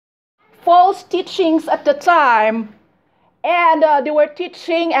false teachings at the time, and they were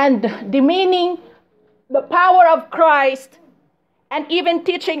teaching and demeaning the power of Christ, and even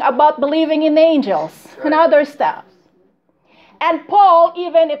teaching about believing in angels and other stuff. And Paul,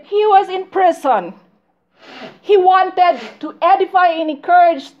 even if he was in prison, he wanted to edify and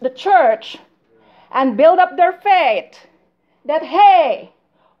encourage the church and build up their faith that, hey,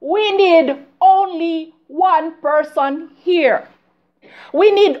 we need only one person here.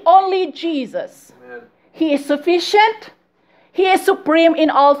 We need only Jesus. Amen. He is sufficient. He is supreme in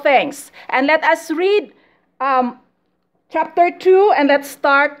all things. And let us read chapter 2, and let's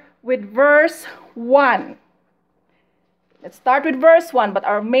start with verse 1. Let's start with verse 1, but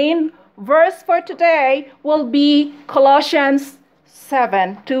our main verse for today will be Colossians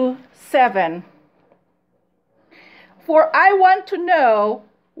 7:7. For I want to know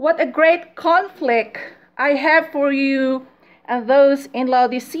what a great conflict I have for you and those in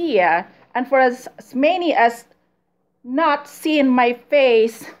Laodicea, and for as many as not seen my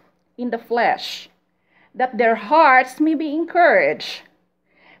face in the flesh, that their hearts may be encouraged,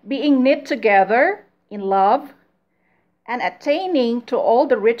 being knit together in love, and attaining to all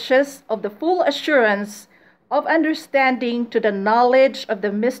the riches of the full assurance of understanding, to the knowledge of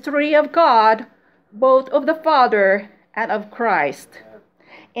the mystery of God, both of the Father and of Christ,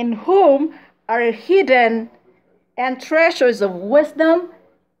 in whom are hidden and treasures of wisdom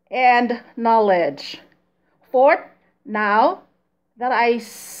and knowledge. For now that I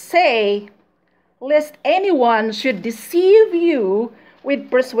say, lest anyone should deceive you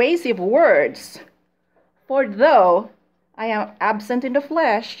with persuasive words, for though I am absent in the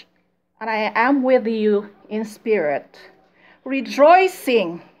flesh, and I am with you in spirit,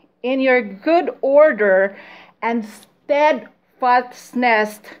 rejoicing in your good order and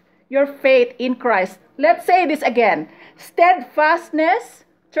steadfastness, your faith in Christ. Let's say this again. Steadfastness,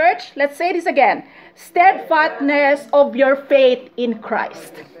 church, let's say this again. Steadfastness of your faith in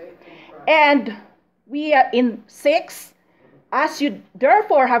Christ. And we are in 6. As you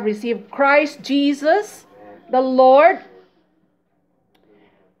therefore have received Christ Jesus, the Lord,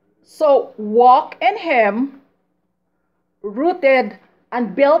 so walk in him, rooted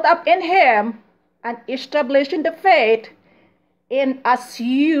and built up in him, and established in the faith, in as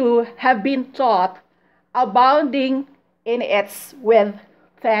you have been taught, abounding in it with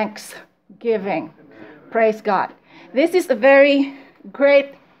thanksgiving. Praise God. This is a very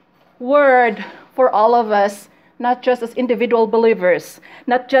great word for all of us, not just as individual believers,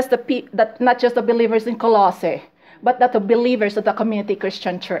 not just the believers in Colossae, but the believers of the Community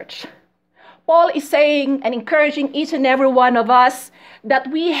Christian Church. Paul is saying and encouraging each and every one of us that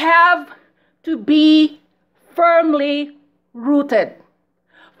we have to be firmly rooted,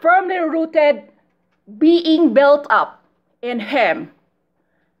 being built up in him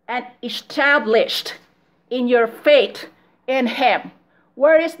and established in your faith in him.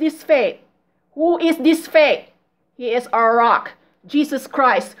 Where is this faith? Who is this faith? He is our rock, Jesus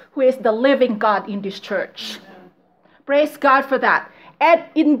Christ, who is the living God in this church. Praise God for that. And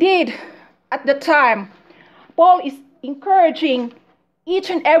indeed, at the time, Paul is encouraging each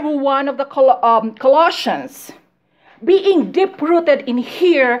and every one of the Colossians. Being deep-rooted in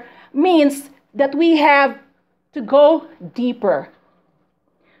here means that we have to go deeper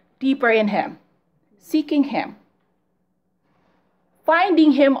in him, seeking him,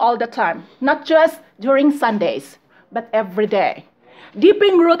 finding him all the time, not just during Sundays, but every day.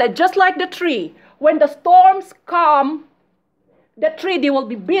 Deeply rooted, just like the tree. When the storms come, the tree, they will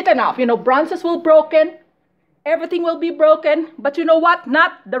be beaten off. Branches will be broken. Everything will be broken. But you know what?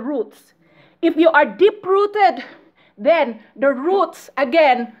 Not the roots. If you are deep-rooted, then the roots,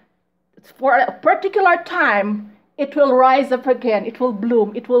 again, for a particular time, it will rise up again. It will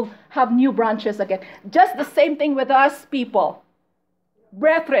bloom. It will have new branches again. Just the same thing with us people.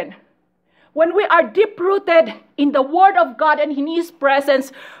 Brethren, when we are deep-rooted in the Word of God and in His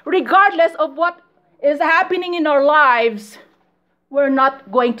presence, regardless of what is happening in our lives, we're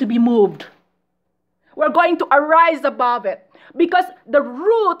not going to be moved. We're going to arise above it. Because the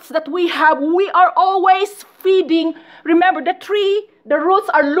roots that we have, we are always feeding. Remember, the tree, the roots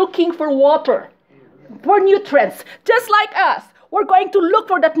are looking for water, for nutrients. Just like us, we're going to look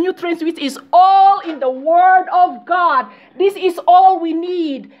for that nutrients, which is all in the Word of God. This is all we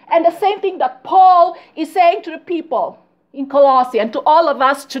need. And the same thing that Paul is saying to the people in Colossae and to all of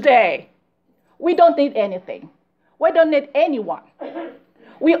us today. We don't need anything. We don't need anyone.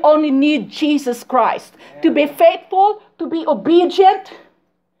 We only need Jesus Christ to be faithful, to be obedient,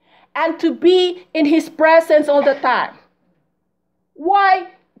 and to be in His presence all the time.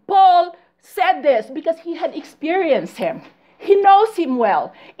 Why Paul said this? Because he had experienced Him. He knows him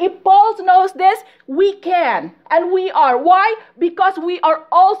well. If Paul knows this, we can. And we are. Why? Because we are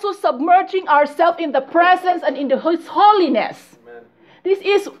also submerging ourselves in the presence and in His holiness. Amen. This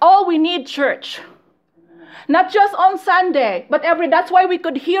is all we need, church. Not just on Sunday, but that's why we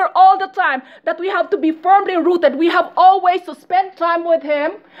could hear all the time that we have to be firmly rooted. We have always to spend time with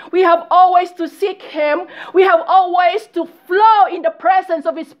Him. We have always to seek Him. We have always to flow in the presence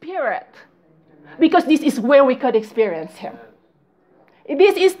of His Spirit. Because this is where we could experience Him.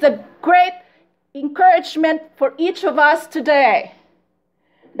 This is the great encouragement for each of us today.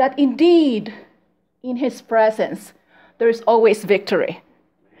 That indeed, in His presence, there is always victory.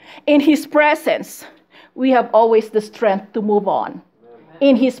 In His presence, we have always the strength to move on.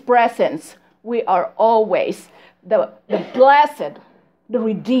 In His presence, we are always the blessed, the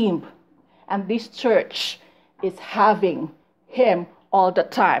redeemed. And this church is having Him all the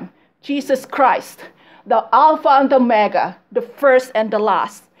time. Jesus Christ, the Alpha and the Omega, the first and the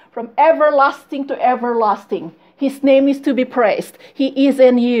last, from everlasting to everlasting. His name is to be praised. He is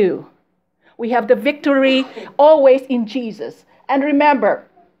in you. We have the victory always in Jesus. And remember,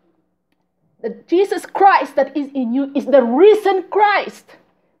 the Jesus Christ that is in you is the risen Christ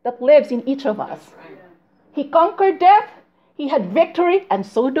that lives in each of us. He conquered death, He had victory, and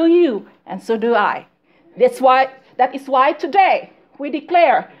so do you, and so do I. That is why today we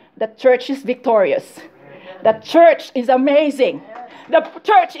declare that church is victorious. The church is amazing. The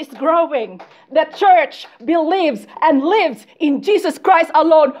church is growing. The church believes and lives in Jesus Christ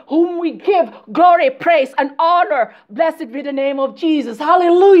alone, whom we give glory, praise, and honor. Blessed be the name of Jesus.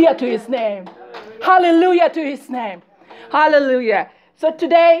 Hallelujah to His name. Hallelujah to His name. Hallelujah. So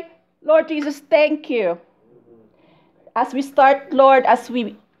today, Lord Jesus, thank you. As we start, Lord, as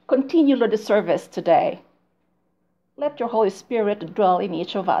we continue, Lord, the service today, let your Holy Spirit dwell in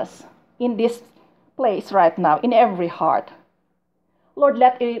each of us, in this place right now, in every heart. Lord,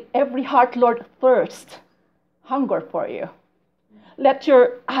 let every heart, Lord, thirst, hunger for you. Let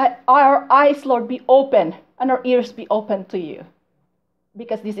our eyes, Lord, be open and our ears be open to you.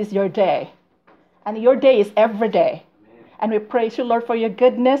 Because this is your day. And your day is every day. And we praise you, Lord, for your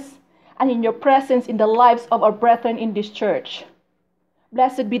goodness and in your presence in the lives of our brethren in this church.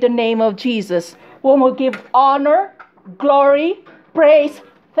 Blessed be the name of Jesus, whom will give honor, glory, praise,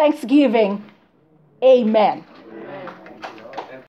 thanksgiving. Amen.